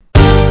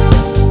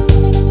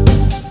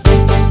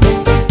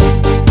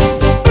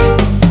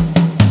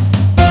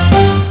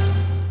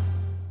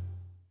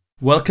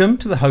Welcome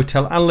to the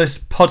Hotel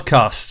Analyst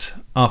podcast.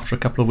 After a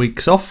couple of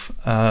weeks off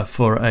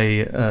for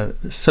a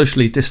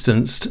socially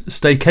distanced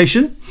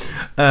staycation,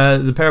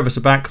 the pair of us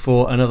are back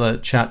for another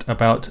chat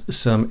about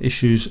some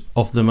issues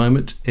of the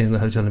moment in the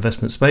hotel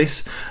investment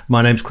space.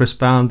 My name's Chris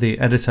Bound, the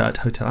editor at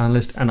Hotel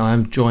Analyst, and I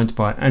am joined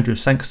by Andrew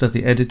Sangster,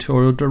 the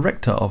editorial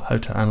director of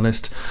Hotel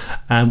Analyst,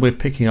 and we're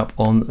picking up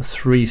on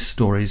three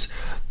stories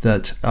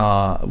that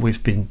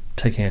we've been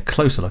taking a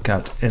closer look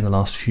at in the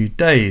last few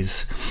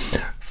days.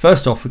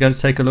 First off, we're going to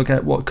take a look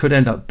at what could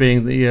end up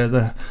being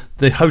the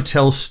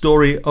hotel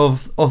story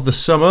of the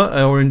summer,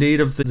 or indeed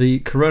of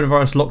the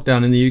coronavirus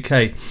lockdown in the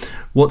UK.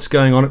 What's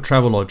going on at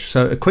Travelodge?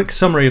 So a quick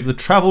summary of the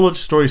Travelodge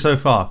story so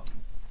far.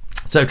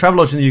 So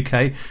Travelodge in the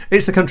UK,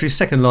 it's the country's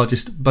second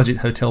largest budget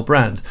hotel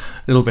brand, a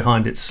little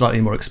behind its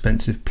slightly more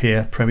expensive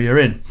peer Premier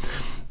Inn.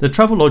 The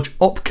Travelodge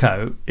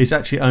OpCo is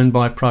actually owned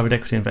by private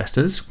equity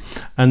investors,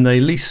 and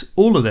they lease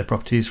all of their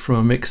properties from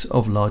a mix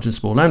of large and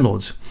small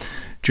landlords.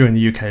 During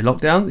the UK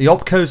lockdown, the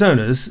OpCo's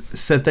owners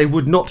said they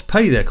would not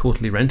pay their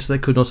quarterly rent as they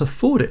could not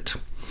afford it,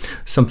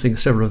 something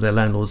several of their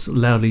landlords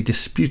loudly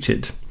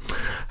disputed.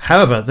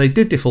 However, they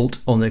did default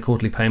on their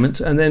quarterly payments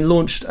and then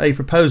launched a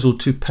proposal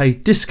to pay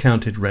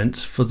discounted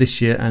rents for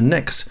this year and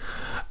next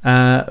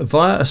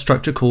via a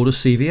structure called a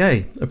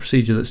CVA, a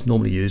procedure that's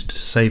normally used to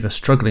save a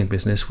struggling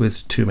business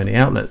with too many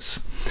outlets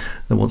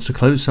that wants to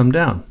close some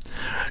down.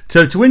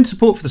 So to win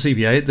support for the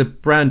CVA, the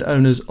brand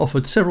owners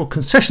offered several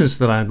concessions to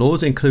the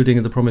landlords,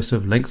 including the promise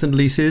of lengthened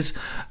leases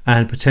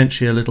and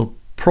potentially a little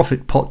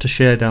profit pot to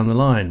share down the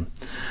line.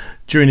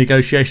 During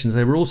negotiations,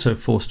 they were also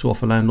forced to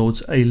offer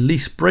landlords a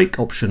lease break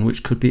option,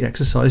 which could be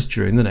exercised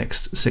during the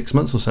next 6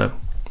 months or so.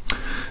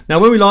 Now,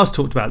 when we last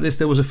talked about this,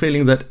 there was a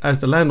feeling that as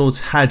the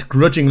landlords had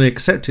grudgingly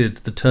accepted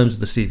the terms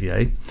of the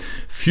CVA,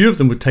 few of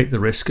them would take the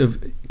risk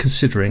of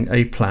considering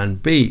a plan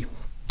B.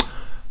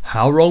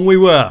 How wrong we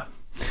were.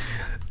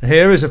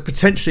 Here is a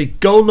potentially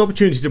golden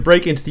opportunity to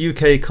break into the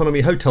UK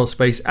economy hotel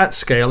space at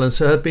scale, and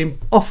so have been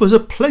offers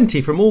aplenty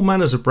from all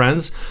manners of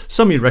brands.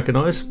 Some you'd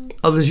recognise,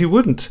 others you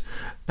wouldn't.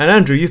 And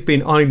Andrew, you've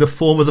been eyeing the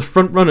form of the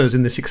front runners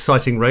in this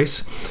exciting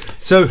race.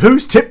 So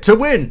who's tipped to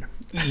win?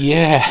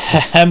 Yeah,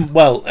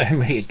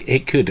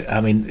 it could. I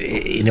mean,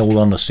 in all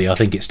honesty, I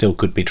think it still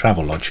could be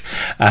Travelodge.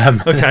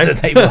 Okay.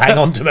 They will hang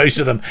on to most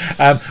of them.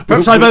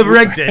 Perhaps I've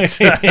over-egged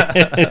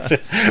it.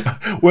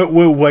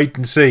 We'll wait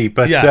and see.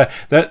 But yeah.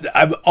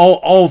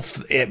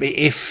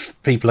 If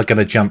people are going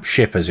to jump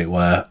ship, as it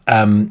were,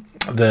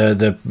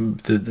 the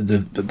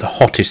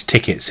hottest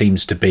ticket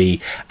seems to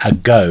be a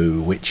Go,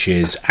 which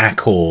is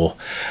Accor,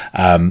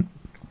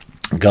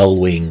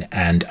 Gullwing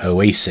and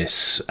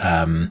Oasis,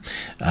 hence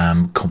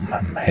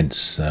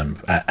an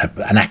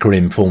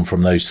acronym formed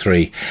from those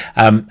three.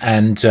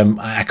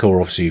 Accor,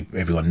 obviously,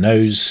 everyone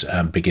knows,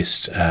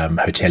 biggest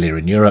hotelier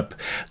in Europe.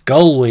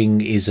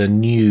 Gullwing is a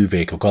new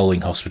vehicle.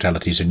 Gullwing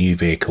Hospitality is a new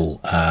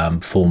vehicle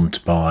formed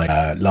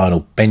by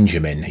Lionel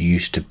Benjamin, who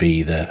used to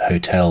be the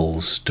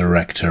hotels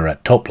director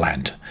at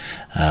Topland.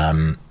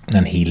 And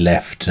he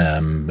left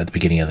at the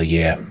beginning of the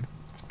year,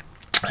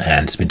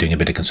 and has been doing a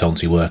bit of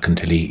consultancy work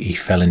until he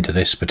fell into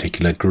this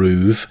particular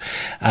groove.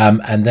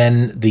 And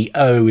then the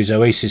O is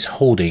Oasis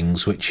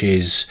Holdings, which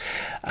is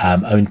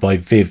owned by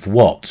Viv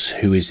Watts,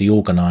 who is the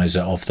organiser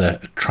of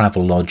the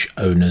Travelodge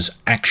Owners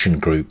Action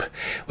Group,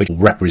 which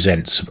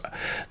represents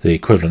the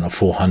equivalent of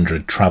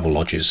 400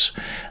 Travelodges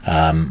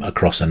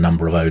across a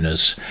number of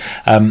owners.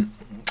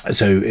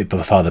 So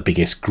by far the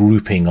biggest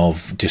grouping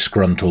of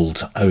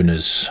disgruntled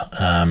owners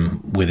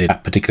within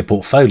that particular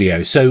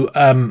portfolio. So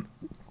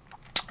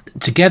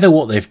together,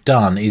 what they've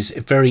done is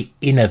a very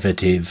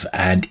innovative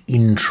and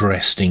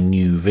interesting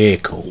new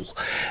vehicle,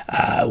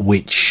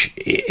 which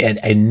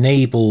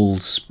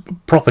enables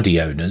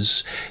property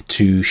owners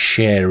to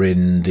share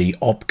in the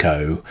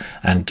OpCo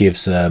and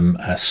gives them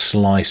a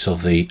slice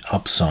of the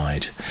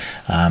upside.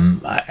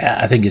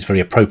 I think it's very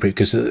appropriate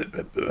because,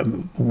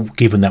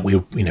 given that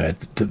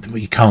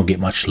we can't get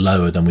much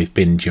lower than we've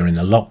been during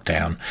the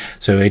lockdown,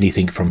 so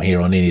anything from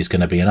here on in is going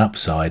to be an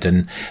upside,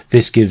 and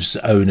this gives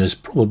owners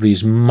probably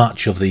as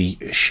much of the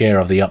share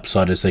of the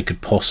upside as they could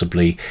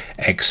possibly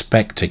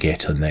expect to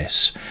get on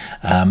this.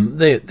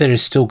 There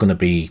is still going to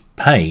be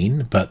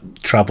pain, but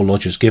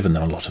Travelodge has given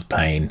them a lot of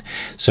pain.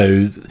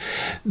 So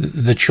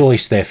the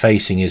choice they're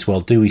facing is,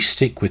 well, do we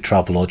stick with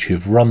Travelodge,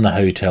 who've run the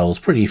hotels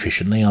pretty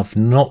efficiently? I've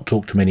not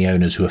talked to many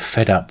owners who are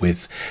fed up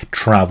with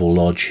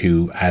Travelodge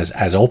who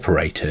as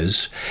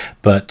operators,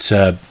 but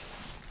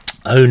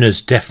owners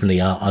definitely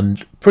are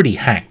pretty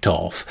hacked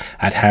off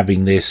at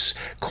having this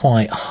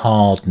quite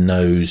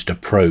hard-nosed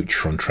approach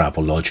from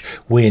Travelodge.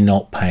 We're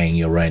not paying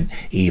your rent,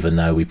 even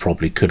though we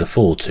probably could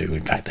afford to.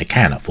 In fact, they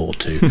can afford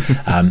to.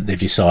 They've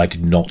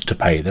decided not to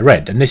pay the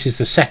rent. And this is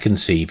the second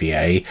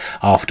CVA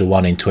after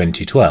one in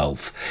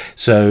 2012.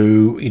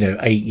 So,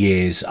 8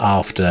 years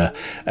after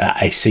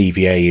a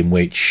CVA in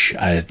which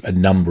a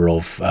number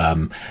of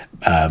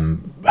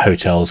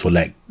hotels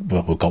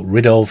were got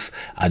rid of,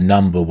 a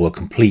number were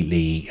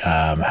completely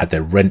had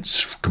their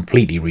rents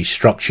completely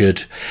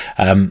restructured.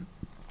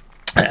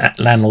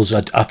 landlords,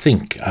 I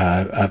think,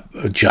 are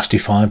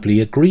justifiably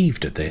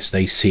aggrieved at this.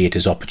 They see it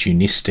as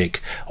opportunistic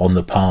on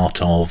the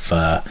part of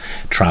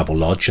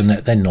Travelodge, and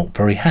they're not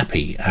very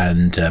happy.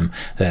 And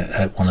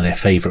one of their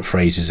favourite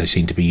phrases they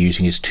seem to be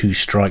using is 2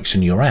 strikes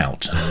and you're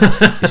out.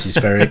 And this is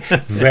very,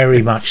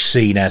 very much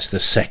seen as the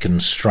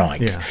second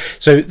strike. Yeah.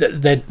 So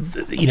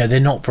they're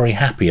not very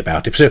happy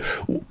about it. So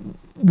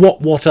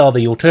what are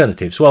the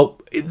alternatives? Well,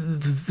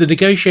 the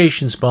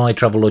negotiations by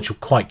Travelodge are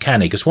quite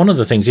canny, because one of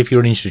the things, if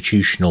you're an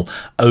institutional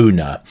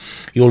owner,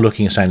 you're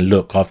looking and saying,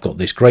 look, I've got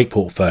this great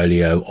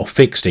portfolio of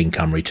fixed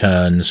income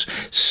returns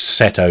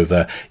set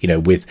over,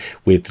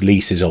 with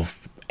leases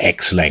of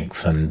X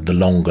length, and the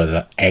longer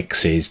the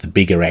X is, the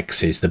bigger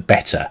X is, the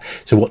better.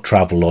 So what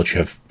Travelodge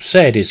have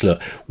said is,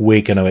 look,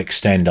 we're going to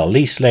extend our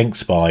lease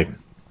lengths by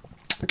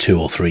 2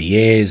 or 3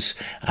 years.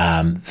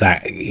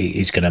 That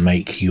is going to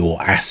make your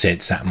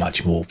assets that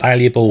much more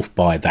valuable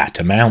by that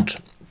amount,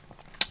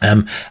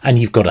 and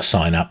you've got to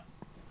sign up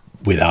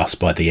with us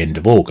by the end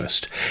of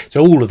August.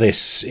 So all of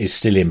this is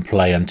still in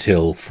play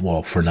until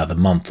for another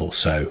month or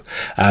so.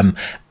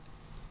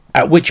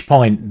 At which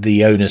point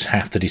the owners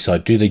have to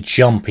decide: do they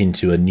jump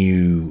into a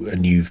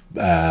new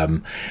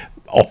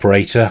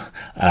operator,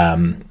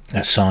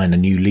 sign a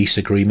new lease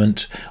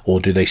agreement, or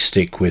do they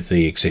stick with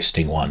the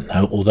existing one?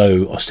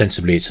 Although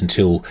ostensibly it's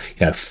until,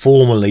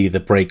 formally the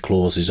break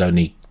clauses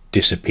only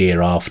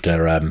disappear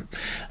after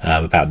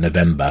about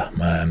November,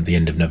 the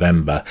end of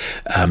November.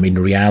 In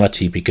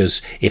reality,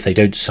 because if they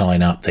don't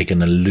sign up, they're going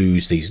to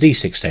lose these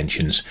lease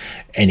extensions.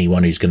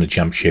 Anyone who's going to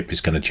jump ship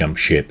is going to jump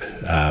ship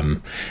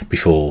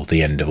before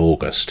the end of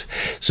August.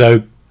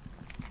 So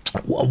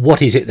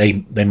what is it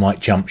they might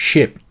jump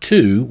ship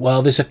to?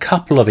 Well, there's a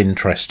couple of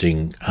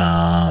interesting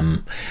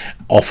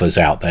offers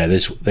out there.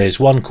 There's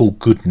one called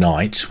Good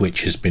Night,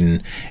 which has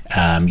been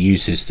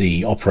uses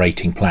the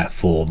operating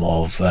platform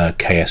of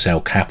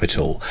KSL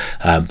Capital,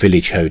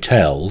 Village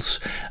Hotels.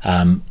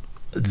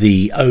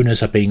 The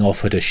owners are being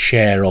offered a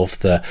share of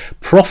the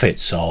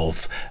profits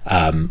of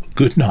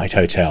Good Night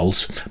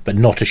Hotels, but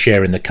not a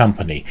share in the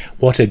company.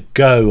 What a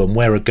go, and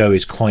where a go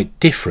is quite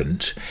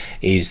different,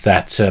 is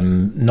that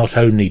not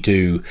only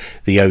do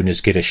the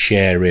owners get a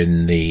share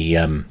in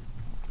the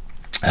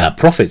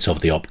profits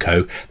of the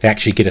OpCo, they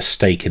actually get a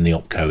stake in the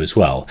OpCo as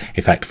well.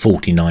 In fact,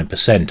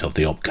 49% of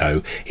the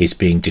OpCo is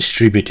being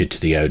distributed to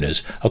the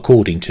owners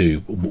according to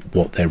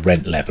what their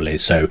rent level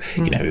is. So,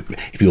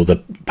 if you're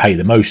pay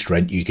the most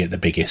rent, you get the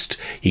biggest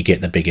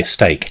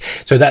stake.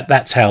 So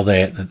that's how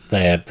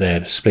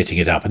they're splitting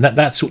it up, and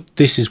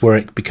this is where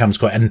it becomes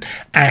quite. And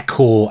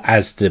Accor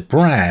as the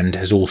brand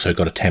has also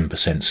got a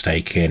 10%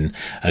 stake in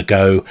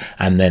Go,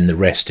 and then the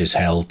rest is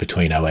held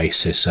between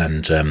Oasis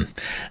and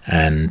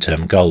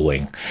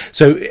Gullwing.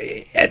 So,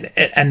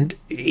 and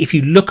if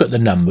you look at the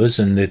numbers,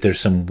 and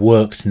there's some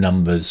worked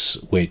numbers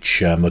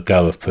which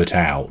Go have put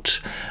out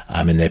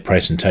in their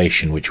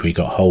presentation, which we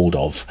got hold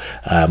of,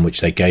 which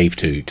they gave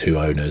to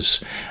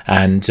owners,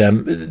 and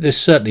there's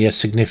certainly a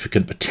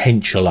significant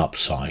potential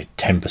upside,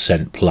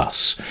 10%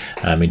 plus,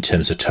 in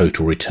terms of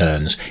total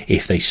returns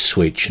if they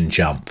switch and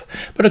jump.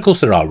 But of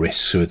course there are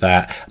risks with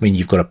that. I mean,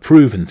 you've got a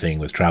proven thing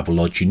with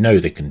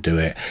Travelodge, they can do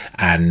it,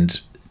 and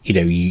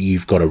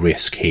you've got a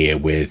risk here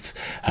with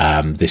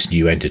this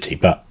new entity.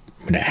 But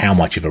how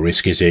much of a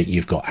risk is it?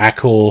 You've got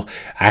Accor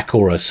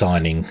are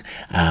signing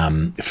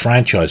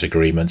franchise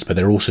agreements, but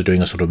they're also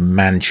doing a sort of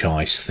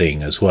manchise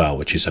thing as well,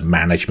 which is a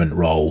management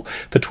role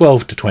for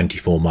 12 to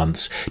 24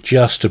 months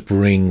just to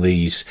bring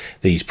these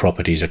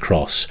properties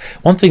across.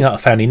 One thing that I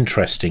found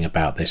interesting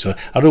about this,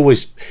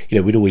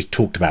 we'd always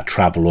talked about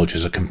Travelodge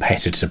as a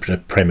competitor to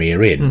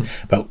Premier Inn,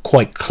 but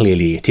quite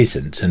clearly it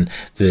isn't. And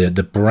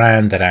the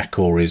brand that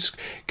Accor is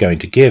going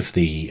to give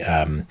the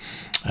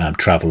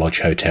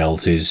Travelodge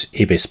hotels is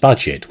Ibis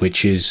Budget,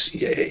 which is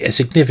a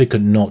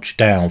significant notch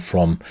down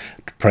from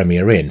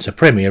Premier Inn. So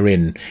Premier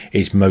Inn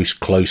is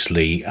most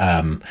closely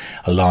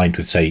aligned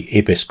with, say,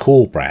 Ibis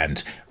core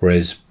brand,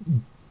 whereas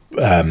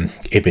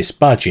Ibis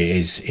Budget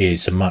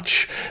is a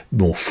much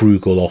more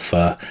frugal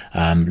offer,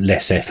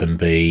 less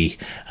F&B,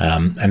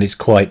 and there's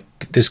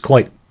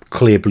quite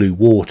clear blue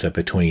water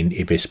between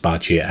Ibis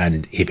Budget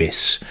and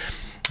Ibis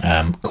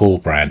core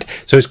brand.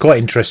 So it's quite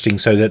interesting.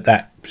 So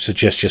that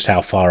suggests just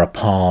how far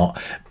apart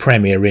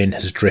Premier Inn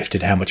has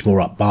drifted, how much more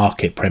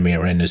upmarket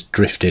Premier Inn has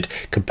drifted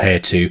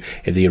compared to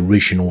the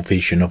original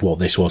vision of what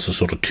this was, a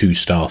sort of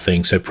 2-star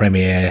thing. So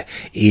Premier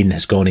Inn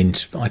has gone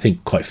into, I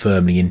think, quite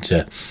firmly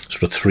into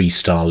sort of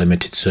 3-star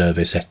limited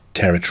service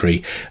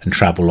territory, and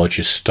Travelodge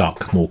is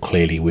stuck more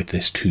clearly with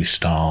this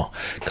 2-star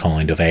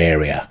kind of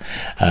area,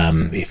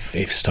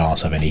 if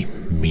stars have any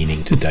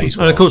meaning today's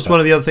world. And of course, one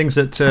of the other things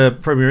that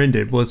Premier Inn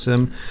did was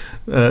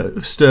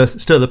stir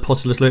the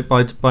pot a little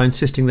bit by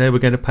insisting they were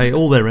going to pay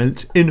all their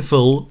rent in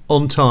full,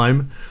 on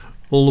time,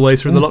 all the way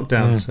through the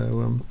lockdown.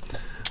 So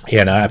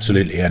yeah, no,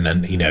 absolutely. And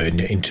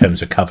in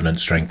terms of covenant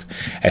strength,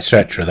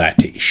 etc.,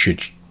 that it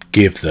should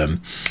give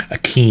them a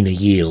keener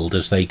yield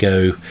as they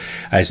go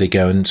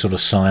and sort of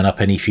sign up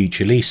any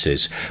future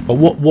leases. But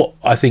what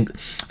I think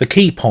the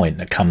key point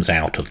that comes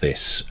out of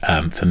this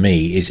for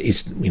me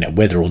is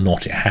whether or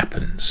not it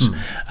happens.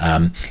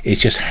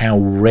 It's just how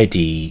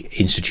ready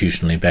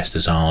institutional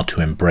investors are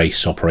to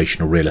embrace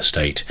operational real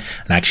estate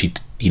and actually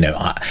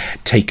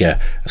take a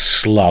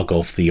slug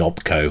of the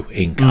OpCo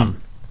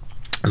income.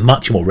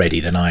 Much more ready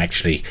than I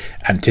actually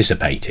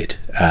anticipated.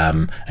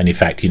 And in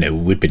fact,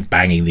 we'd been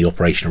banging the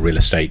operational real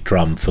estate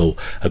drum for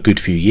a good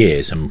few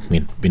years, and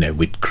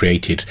we'd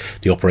created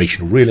the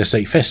Operational Real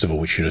Estate Festival,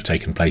 which should have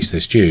taken place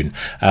this June.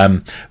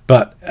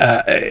 But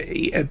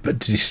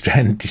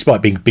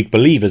despite being big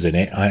believers in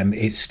it, I'm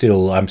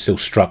still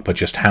struck by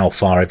just how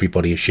far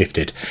everybody has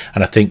shifted.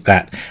 And I think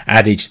that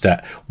adage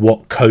that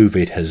what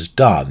COVID has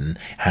done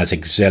has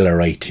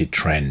accelerated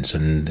trends,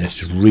 and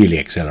it's really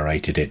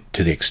accelerated it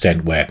to the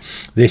extent where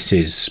this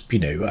is,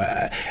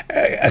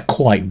 a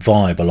quite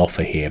viable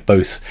offer here.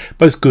 Both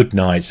Good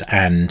Nights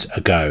and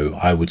Ago.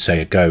 I would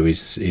say Ago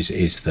is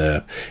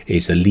the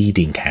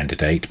leading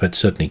candidate, but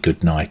certainly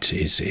Good Night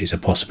is a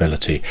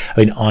possibility. I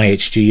mean,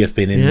 IHG have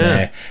been in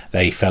there.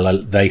 They fell a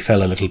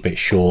little bit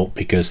short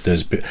because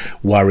there's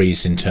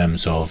worries in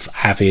terms of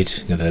Avid.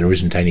 There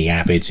isn't any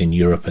Avids in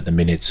Europe at the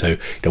minute. So,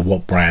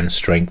 what brand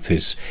strength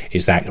is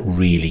that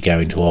really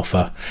going to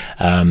offer?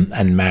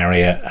 And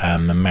Marriott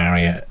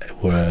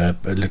were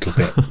a little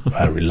bit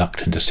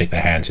reluctant to stick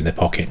their hands in their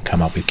pocket and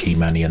come up with key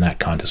money and that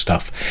kind of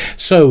stuff.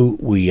 So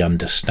we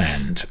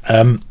understand.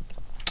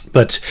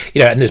 But,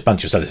 and there's a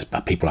bunch of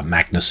other people like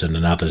Magnuson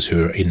and others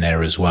who are in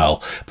there as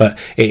well. But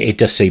it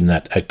does seem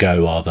that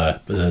Ago are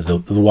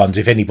the ones.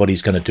 If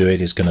anybody's going to do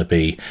it, it's going to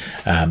be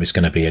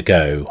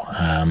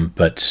Ago.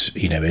 But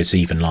as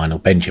even Lionel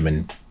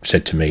Benjamin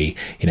said to me,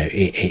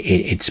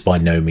 it's by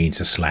no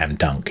means a slam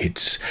dunk.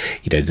 It's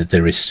that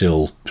there is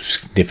still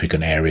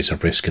significant areas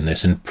of risk in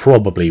this, and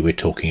probably we're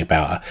talking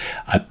about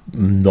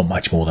not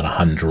much more than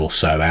 100 or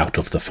so out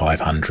of the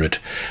 500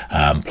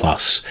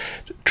 plus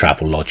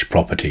travel lodge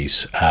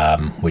properties,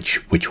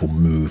 which will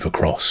move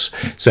across.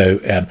 So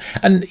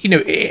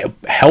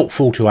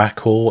helpful to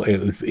Accor.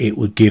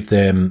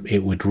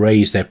 It would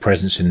raise their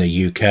presence in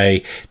the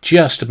UK,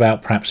 just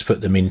about perhaps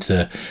put them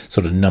into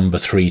sort of number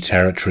 3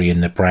 territory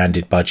in the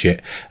branded budget.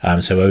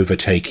 So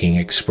overtaking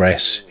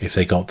Express, if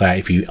they got that,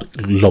 if you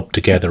lob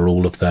together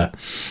all of the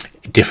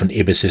different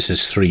Ibises,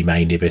 there's 3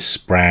 main Ibis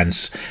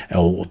brands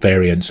or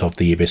variants of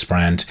the Ibis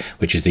brand,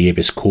 which is the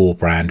Ibis core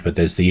brand, but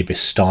there's the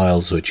Ibis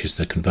Styles, which is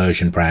the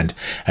conversion brand,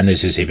 and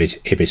this is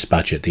Ibis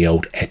Budget, the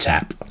old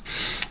Etap.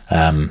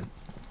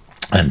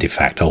 And in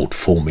fact, old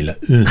Formula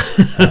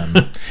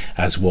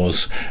as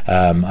was,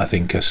 I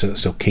think,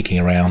 still kicking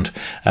around.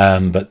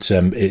 But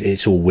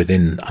it's all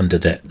under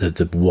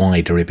the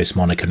wider Ibis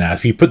moniker now.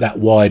 If you put that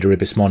wider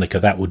Ibis moniker,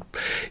 that would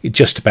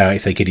just about,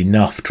 if they get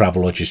enough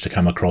travel lodges to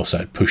come across,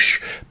 that would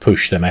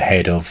push them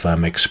ahead of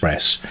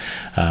Express,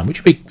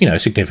 which would be a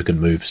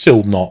significant move.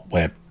 Still not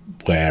where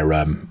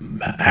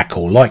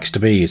Accor likes to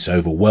be. It's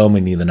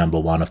overwhelmingly the number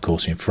 1, of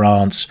course, in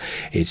France.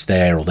 It's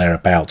there or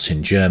thereabouts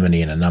in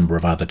Germany and a number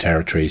of other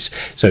territories.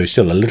 So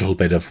still a little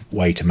bit of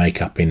way to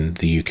make up in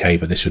the UK,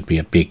 but this would be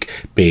a big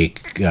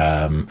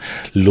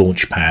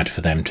launch pad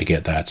for them to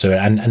get that. So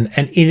and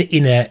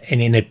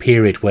in a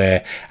period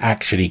where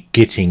actually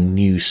getting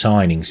new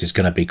signings is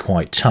going to be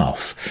quite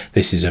tough,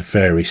 this is a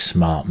very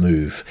smart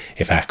move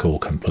if Accor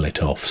can pull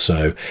it off.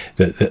 So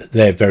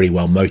they're very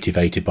well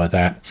motivated by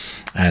that.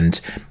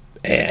 And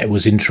it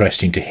was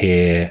interesting to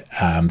hear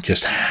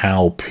just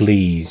how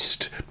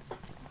pleased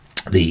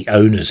the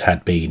owners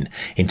had been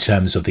in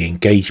terms of the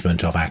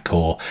engagement of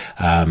Accor.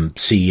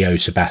 CEO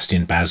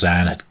Sébastien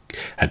Bazin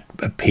had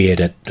appeared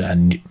at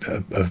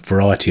a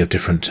variety of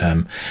different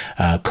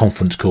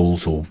conference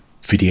calls or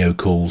video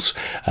calls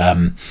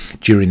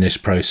during this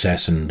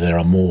process, and there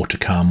are more to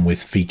come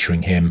with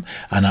featuring him,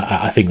 and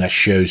I think that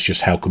shows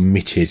just how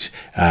committed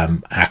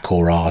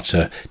Accor are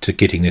to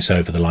getting this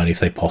over the line if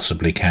they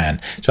possibly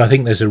can. So I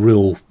think there's a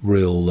real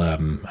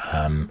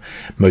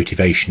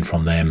motivation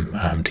from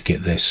them to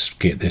get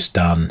this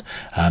done.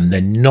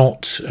 They're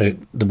not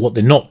what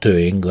they're not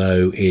doing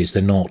though is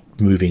they're not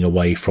moving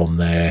away from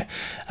their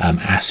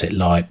asset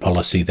light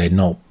policy. They're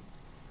not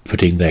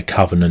putting their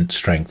covenant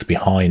strength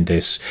behind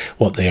this.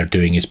 What they are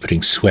doing is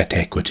putting sweat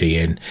equity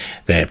in.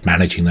 They're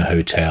managing the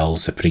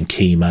hotels. They're putting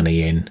key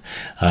money in.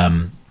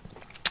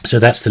 So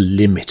that's the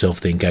limit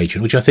of the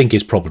engagement, which I think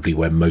is probably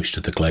where most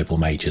of the global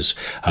majors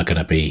are going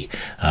to be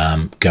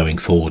going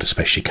forward,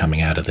 especially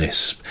coming out of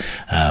this.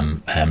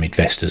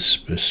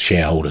 Investors,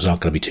 shareholders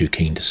aren't going to be too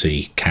keen to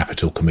see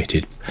capital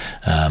committed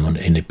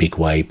in a big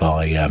way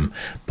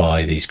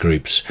by these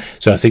groups.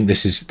 So I think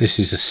this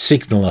is a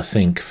signal, I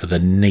think, for the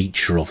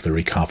nature of the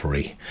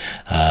recovery,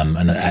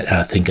 and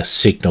I think a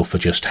signal for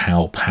just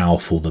how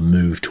powerful the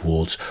move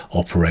towards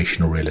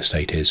operational real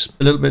estate is.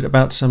 A little bit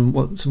about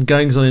some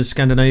goings on in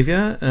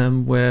Scandinavia.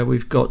 Where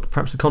we've got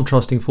perhaps the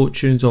contrasting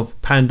fortunes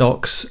of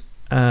Pandox,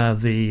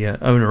 the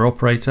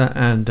owner-operator,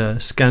 and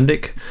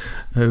Scandic,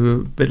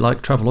 who, a bit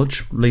like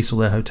Travelodge, lease all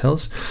their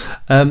hotels.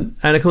 And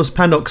of course,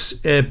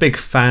 Pandox, a big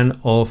fan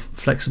of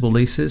flexible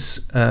leases,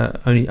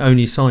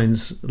 only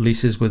signs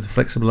leases with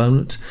flexible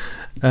element.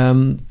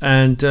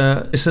 And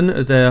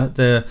listen,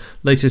 their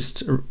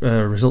latest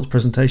results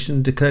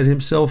presentation declared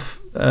himself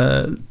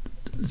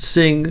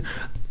seeing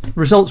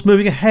results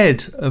moving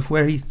ahead of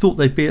where he thought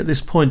they'd be at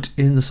this point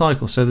in the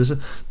cycle. So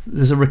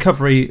there's a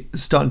recovery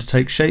starting to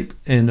take shape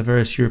in the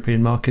various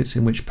European markets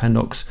in which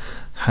Pandox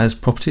has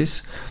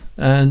properties,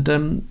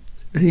 and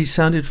he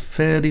sounded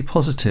fairly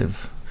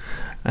positive.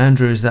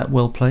 Andrew, is that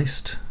well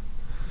placed?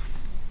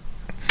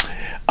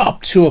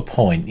 Up to a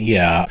point,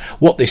 yeah.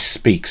 What this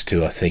speaks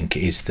to, I think,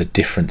 is the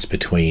difference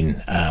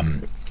between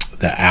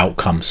the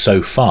outcome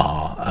so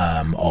far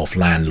of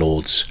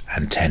landlords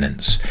and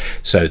tenants.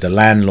 So the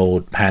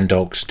landlord,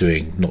 Pandox,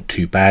 doing not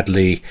too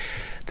badly.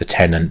 The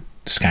tenant,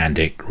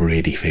 Scandic,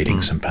 really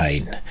feeling some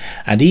pain.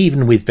 And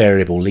even with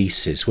variable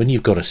leases, when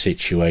you've got a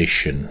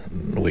situation,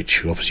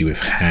 which obviously we've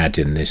had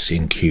in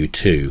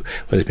Q2, where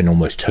there's been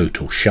almost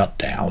total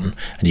shutdown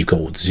and you've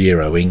got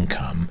zero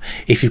income,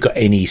 if you've got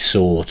any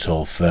sort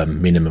of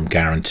minimum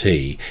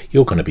guarantee,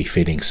 you're going to be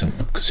feeling some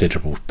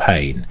considerable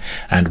pain.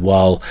 And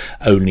while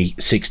only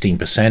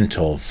 16%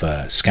 of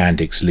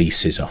Scandic's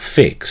leases are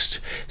fixed,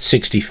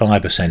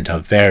 65% are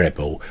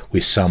variable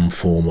with some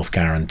form of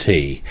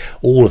guarantee.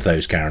 All of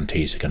those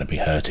guarantees are going to be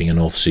hurting, and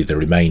obviously the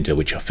remainder,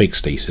 which are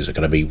fixed leases, are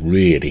going to be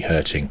really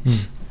hurting.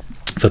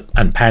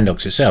 And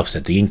Pandox itself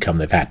said the income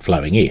they've had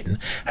flowing in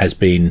has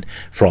been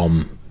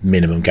from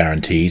minimum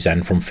guarantees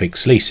and from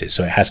fixed leases,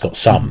 so it has got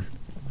some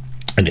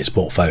in its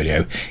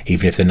portfolio,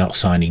 even if they're not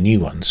signing new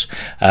ones.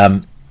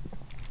 And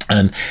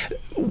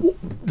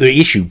the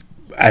issue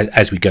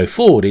as we go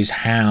forward is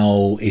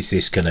how is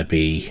this going to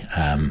be?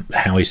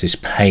 How is this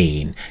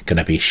pain going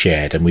to be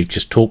shared? And we've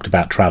just talked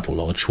about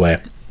Travelodge,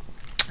 where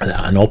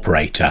an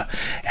operator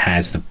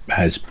has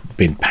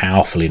been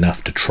powerful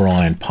enough to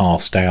try and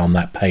pass down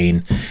that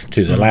pain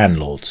to the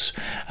landlords.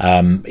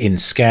 In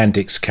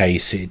Scandic's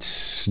case,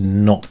 it's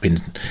not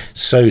been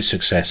so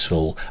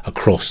successful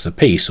across the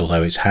piece,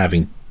 although it's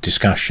having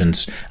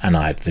discussions, and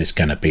there's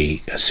going to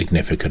be a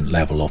significant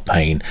level of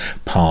pain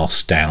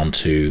passed down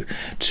to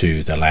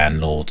the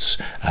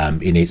landlords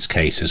in its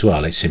case as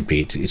well.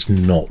 It's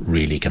not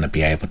really going to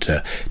be able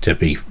to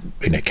be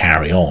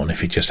carry on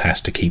if it just has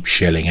to keep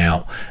shelling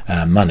out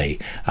money.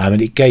 And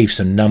it gave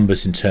some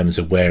numbers in terms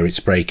of where its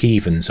break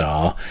evens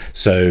are.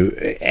 So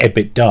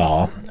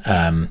EBITDA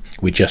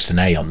with just an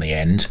A on the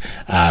end,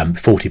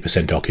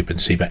 40%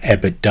 occupancy, but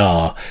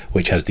EBITDA,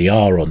 which has the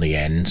R on the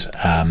end,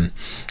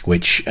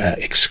 which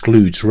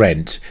excludes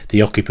rent,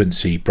 the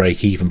occupancy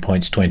break even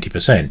point's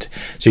 20%.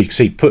 So you can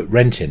see, put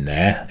rent in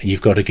there,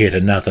 you've got to get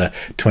another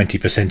 20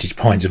 percentage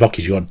points of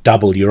occupancy. You've got to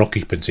double your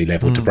occupancy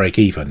level to break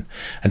even.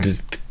 And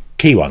the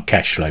key one,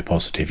 cash flow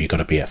positive, you've got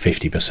to be at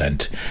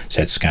 50%,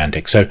 said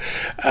Scandic. So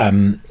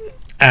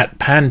at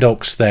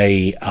Pandox,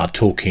 they are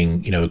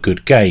talking, a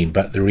good game,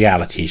 but the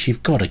reality is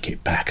you've got to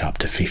get back up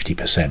to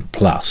 50%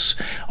 plus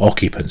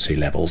occupancy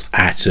levels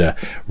at a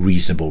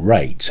reasonable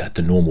rate, at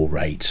the normal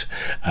rate,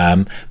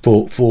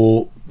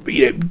 for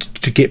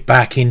to get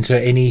back into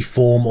any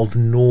form of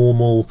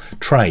normal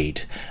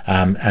trade,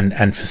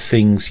 and for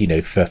things,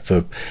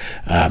 for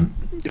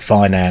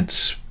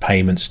finance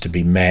payments to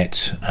be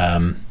met,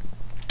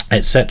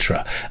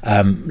 etc.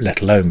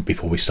 Let alone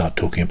before we start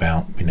talking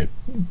about,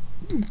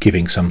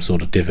 giving some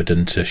sort of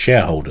dividend to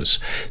shareholders.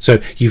 So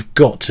you've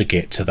got to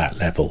get to that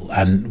level,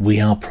 and we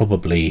are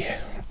probably,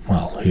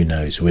 well, who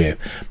knows, we're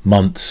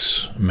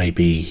months,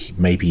 maybe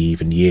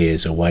even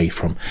years away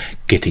from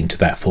getting to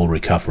that full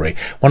recovery.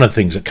 One of the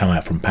things that come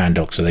out from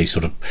Pandox, so they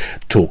sort of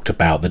talked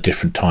about the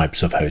different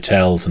types of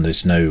hotels, and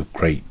there's no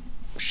great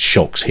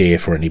shocks here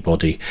for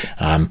anybody.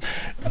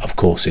 Of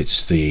course,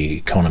 it's the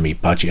economy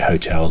budget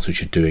hotels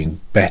which are doing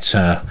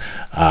better.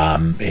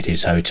 It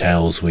is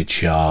hotels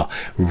which are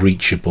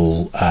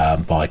reachable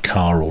by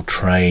car or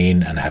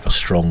train and have a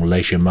strong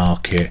leisure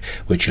market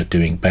which are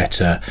doing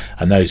better,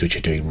 and those which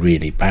are doing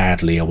really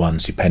badly are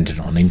ones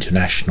dependent on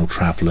international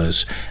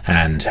travellers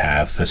and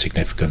have a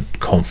significant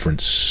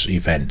conference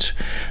event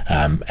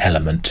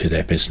element to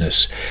their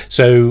business.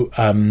 So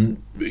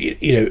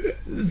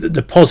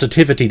the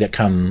positivity that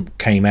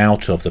came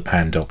out of the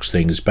Pandox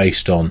thing is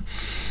based on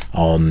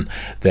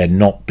there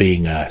not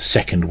being a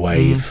second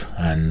wave,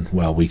 and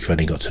well, we've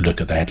only got to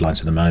look at the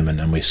headlines at the moment,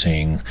 and we're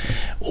seeing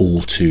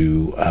all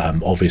too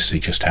obviously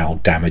just how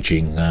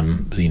damaging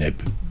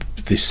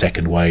this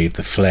second wave,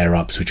 the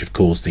flare-ups which have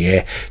caused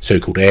the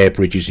so-called air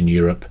bridges in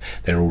Europe,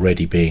 they're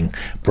already being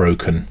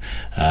broken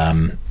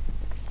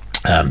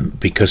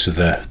because of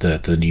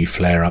the new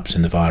flare-ups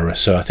in the virus.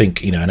 So I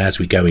think, and as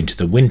we go into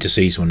the winter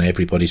season, when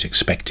everybody's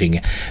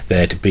expecting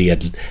there to be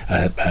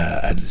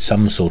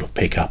some sort of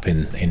pickup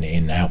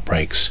in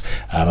outbreaks,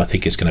 I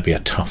think it's going to be a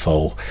tough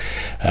old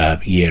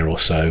year or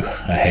so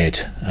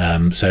ahead.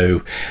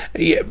 So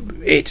yeah,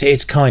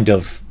 it's kind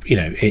of,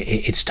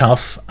 it's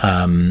tough.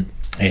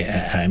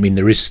 I mean,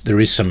 there is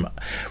some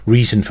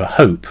reason for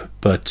hope,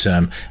 but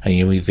and,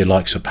 the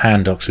likes of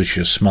Pandox, which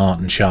is a smart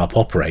and sharp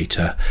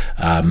operator,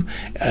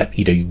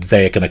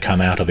 they're going to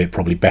come out of it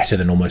probably better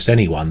than almost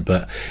anyone,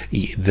 but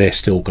they're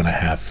still going to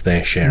have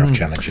their share of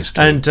challenges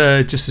too. And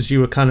just as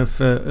you were kind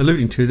of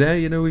alluding to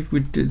there, we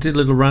did a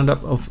little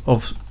roundup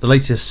of the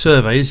latest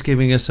surveys,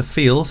 giving us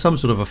some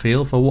sort of a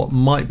feel for what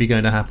might be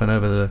going to happen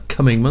over the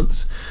coming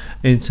months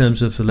in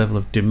terms of the level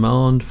of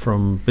demand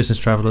from business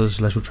travellers,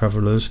 leisure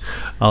travellers.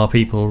 Are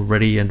people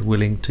ready and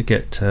willing to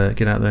get out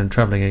there and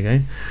travelling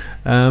again?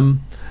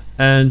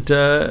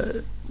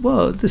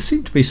 Well, there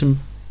seemed to be some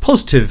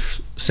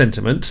positive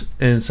sentiment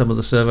in some of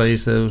the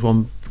surveys. There was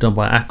one done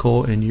by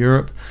Accor in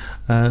Europe.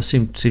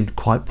 Seemed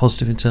quite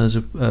positive in terms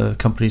of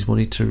companies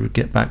wanting to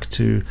get back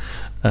to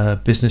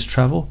business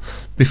travel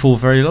before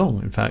very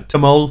long. In fact,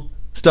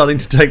 starting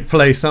to take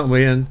place, aren't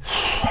we? And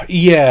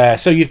yeah,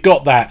 so you've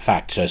got that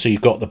factor. So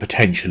you've got the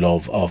potential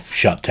of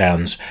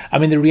shutdowns. I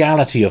mean, the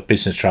reality of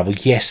business travel,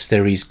 yes,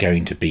 there is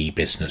going to be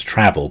business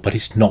travel, but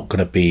it's not going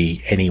to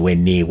be anywhere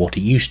near what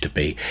it used to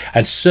be.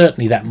 And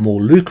certainly that more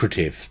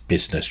lucrative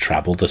business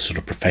travel, the sort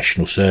of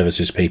professional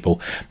services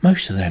people,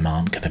 most of them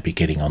aren't going to be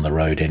getting on the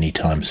road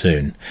anytime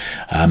soon.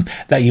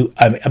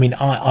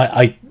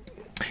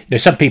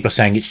 Some people are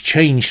saying it's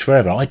changed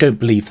forever. I don't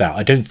believe that.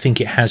 I don't think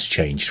it has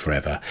changed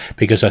forever,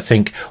 because I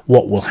think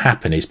what will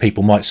happen is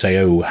people might say,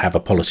 oh, have a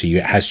policy,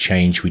 it has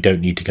changed, we don't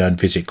need to go and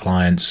visit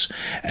clients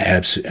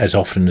as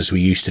often as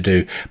we used to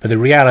do. But the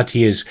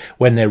reality is,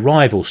 when their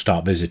rivals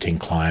start visiting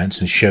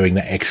clients and showing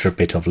that extra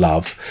bit of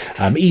love,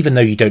 even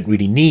though you don't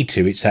really need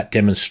to, it's that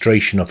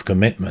demonstration of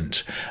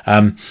commitment.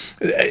 That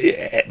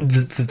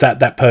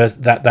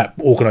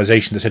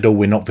organisation that said, oh,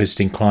 we're not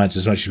visiting clients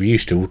as much as we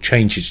used to, will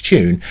change its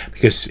tune,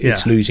 because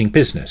it's losing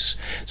business.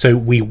 So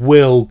we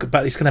will,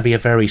 but it's going to be a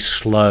very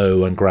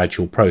slow and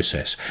gradual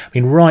process. I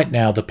mean, right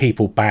now, the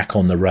people back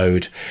on the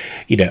road,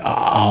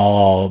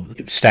 are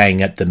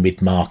staying at the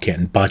mid-market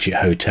and budget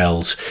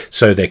hotels.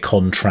 So they're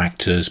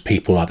contractors,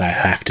 people that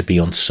have to be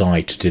on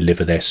site to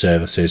deliver their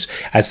services.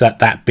 As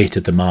that bit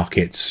of the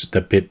markets, the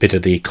bit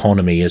of the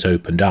economy has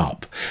opened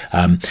up,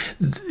 hotels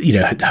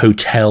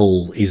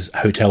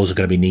are going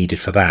to be needed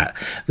for that.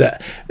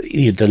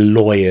 The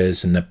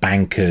lawyers and the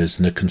bankers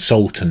and the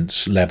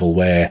consultants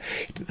level, where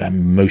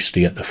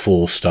mostly at the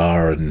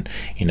 4-star, and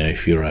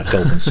if you're a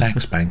Goldman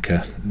Sachs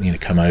banker,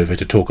 come over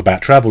to talk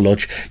about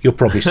Travelodge, you're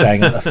probably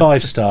staying at the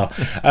 5-star.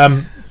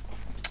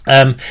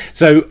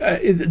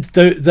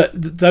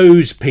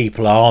 Those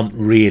people aren't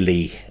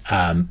really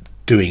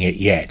doing it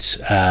yet,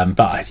 but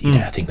I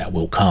think that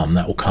will come.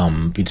 That will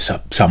come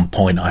at some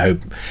point. I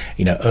hope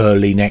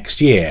early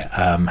next year.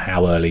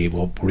 How early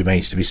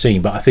remains to be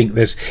seen. But I think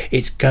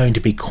it's going to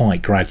be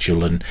quite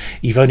gradual, and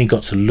you've only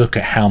got to look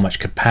at how much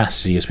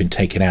capacity has been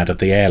taken out of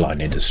the airline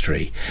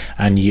industry,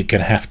 and you're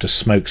going to have to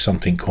smoke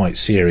something quite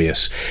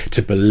serious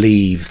to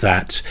believe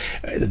that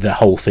the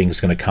whole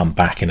thing's going to come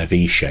back in a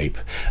V shape.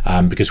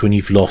 Because when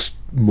you've lost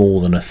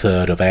more than a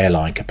third of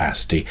airline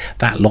capacity,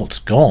 that lot's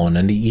gone,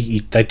 and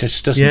they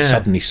just doesn't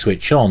suddenly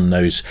switch on.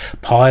 Those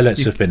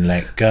pilots have been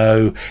let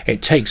go.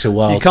 It takes a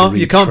while to retrain.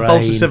 You can't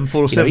bolt a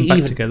 747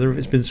 back together if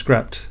it's been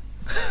scrapped.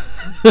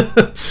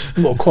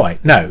 Well,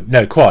 quite. No,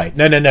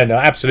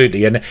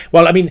 absolutely. And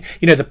well, I mean,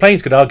 the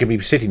planes could arguably be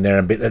sitting there,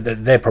 and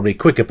they're probably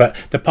quicker, but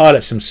the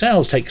pilots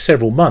themselves take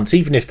several months,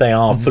 even if they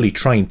are fully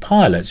trained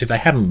pilots. If they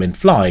haven't been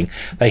flying,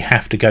 they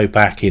have to go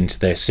back into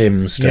their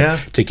sims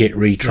to get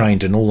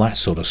retrained and all that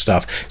sort of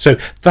stuff. So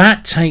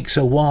that takes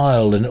a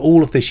while, and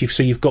all of this,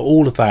 you've got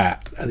all of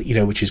that,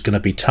 which is going to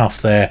be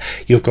tough there.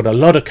 You've got a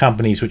lot of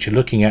companies which are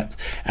looking at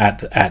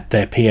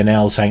their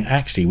P&L saying,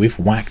 actually, we've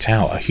whacked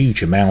out a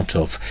huge amount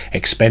of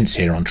expense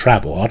here on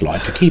travel. I'd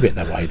like to keep it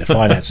that way. The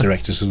finance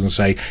directors are going to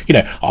say,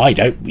 I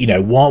don't,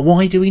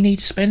 why do we need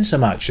to spend so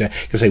much? They're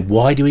going to say,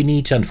 why do we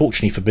need to?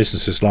 Unfortunately for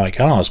businesses like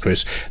ours,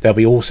 Chris,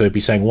 they'll also be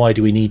saying, why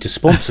do we need to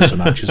sponsor so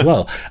much as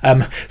well?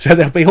 So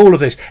there'll be all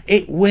of this.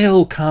 It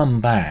will come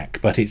back,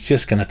 but it's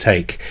just going to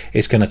take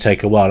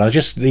a while. I'll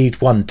just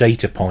leave one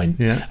data point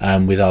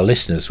with our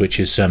listeners, which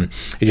is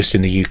just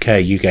in the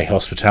UK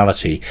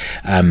hospitality.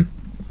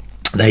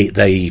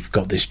 They've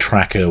got this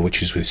tracker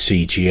which is with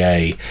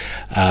CGA,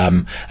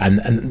 and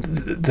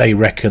they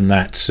reckon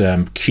that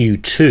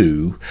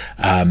Q2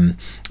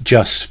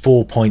 just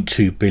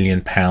 £4.2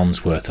 billion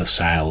worth of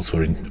sales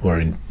were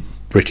in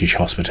British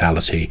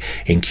hospitality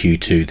in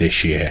Q2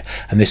 this year,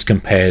 and this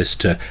compares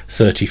to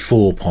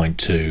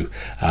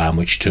 34.2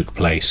 which took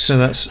place. So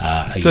that's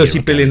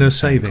 30 billion of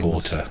savings.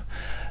 Quarter.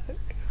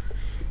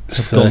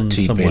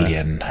 30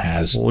 billion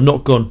has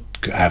not gone.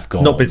 Have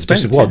gone. Not been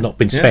spent. Not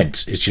been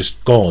spent. It's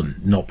just gone,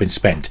 not been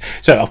spent.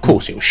 So, of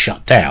course, it was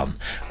shut down.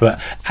 But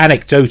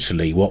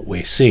anecdotally, what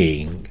we're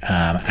seeing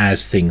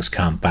as things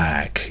come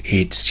back,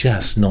 it's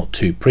just not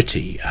too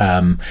pretty.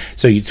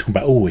 So you're talking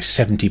about, we're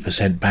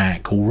 70%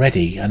 back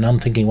already. And I'm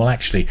thinking, well,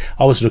 actually,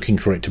 I was looking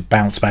for it to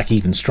bounce back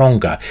even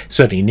stronger.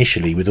 Certainly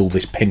initially with all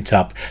this pent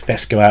up,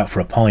 let's go out for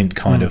a pint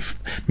kind of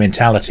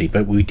mentality.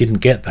 But we didn't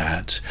get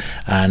that.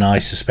 And I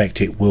suspect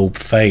it will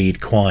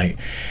fade quite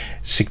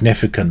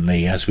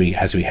significantly as we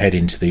head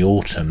into the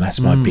autumn. That's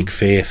my big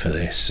fear for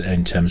this,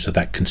 in terms of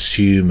that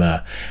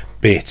consumer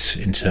bit,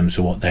 in terms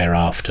of what they're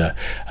after.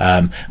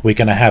 We're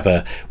going to have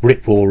a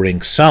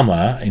rip-roaring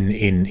summer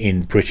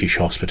in British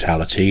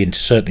hospitality, and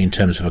certainly in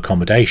terms of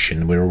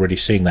accommodation. We're already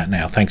seeing that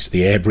now, thanks to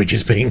the air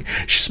bridges being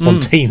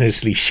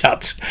spontaneously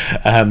shut.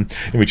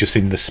 We've just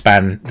seen the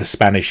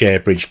Spanish air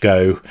bridge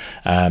go,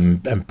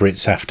 and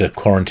Brits have to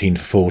quarantine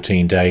for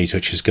 14 days,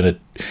 which has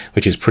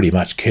pretty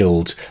much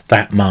killed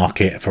that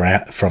market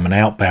from an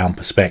outbound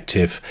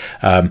perspective.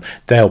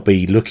 They'll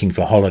be looking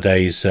for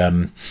holidays,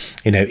 in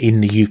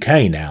the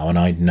UK now, and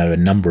I know a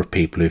number of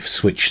people who've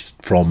switched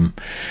from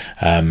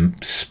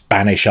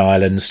Spanish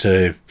islands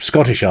to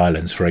Scottish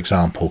islands, for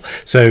example.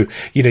 So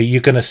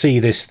you're going to see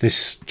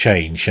this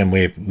change,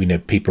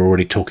 and people are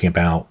already talking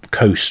about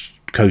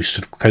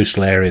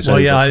coastal areas. Well,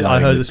 yeah, I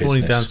heard this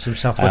morning down some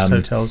Southwest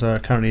hotels are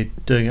currently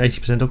doing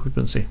 80%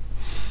 occupancy.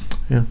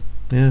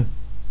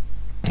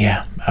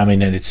 Yeah, I mean,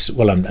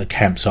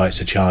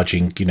 campsites are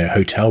charging,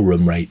 hotel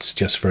room rates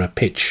just for a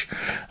pitch.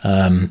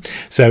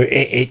 So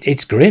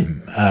it's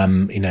grim,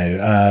 from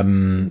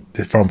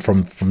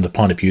the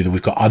point of view that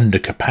we've got under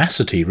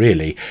capacity,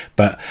 really.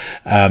 But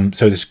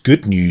so there's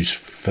good news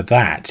for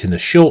that in the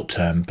short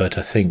term, but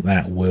I think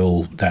that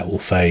will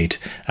fade,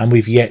 and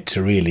we've yet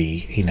to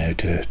really,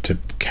 to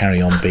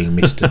carry on being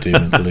Mr. Doom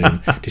and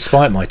Gloom,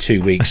 despite my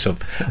 2 weeks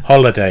of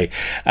holiday.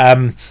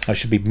 I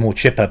should be more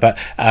chipper, but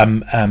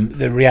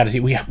the reality,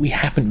 we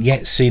haven't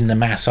yet seen the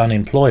mass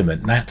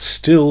unemployment. That's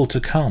still to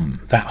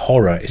come. That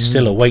horror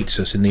still awaits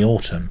us in the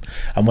autumn,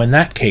 and when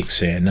that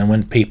kicks in, and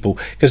when people,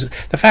 because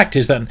the fact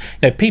is that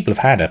people have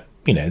had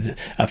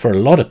for a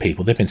lot of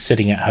people, they've been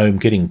sitting at home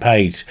getting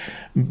paid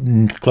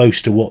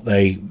close to what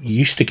they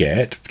used to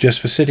get just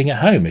for sitting at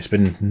home. It's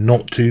been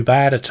not too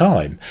bad a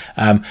time.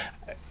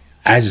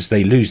 As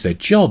they lose their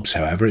jobs,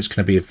 however, it's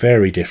going to be a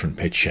very different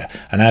picture.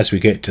 And as we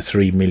get to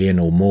 3 million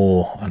or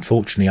more,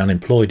 unfortunately,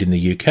 unemployed in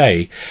the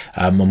UK,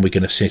 and we're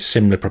going to see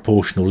similar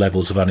proportional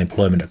levels of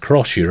unemployment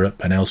across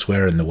Europe and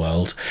elsewhere in the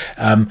world,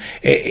 we're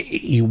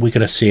going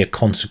to see a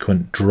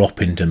consequent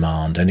drop in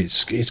demand, and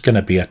it's going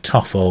to be a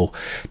tough old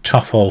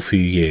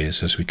few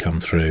years as we come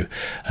through.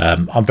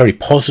 I'm very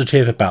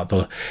positive about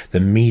the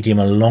medium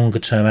and longer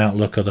term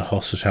outlook of the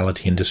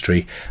hospitality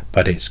industry,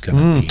 but it's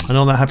going to be. And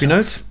on that happy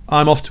note,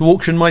 I'm off to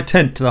auction my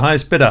tent to the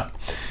highest bidder.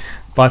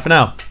 Bye for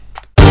now.